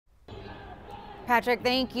Patrick,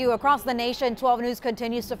 thank you. Across the nation, 12 News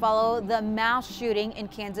continues to follow the mass shooting in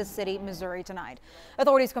Kansas City, Missouri tonight.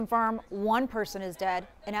 Authorities confirm one person is dead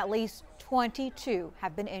and at least 22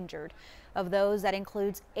 have been injured. Of those, that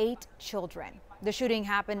includes 8 children. The shooting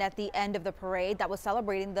happened at the end of the parade that was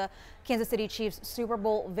celebrating the Kansas City Chiefs Super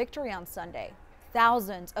Bowl victory on Sunday.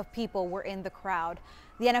 Thousands of people were in the crowd.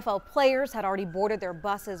 The NFL players had already boarded their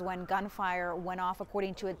buses when gunfire went off,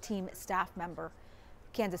 according to a team staff member.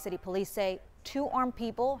 Kansas City police say 2 armed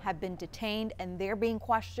people have been detained and they're being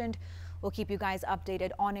questioned. We'll keep you guys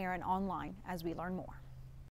updated on air and online as we learn more.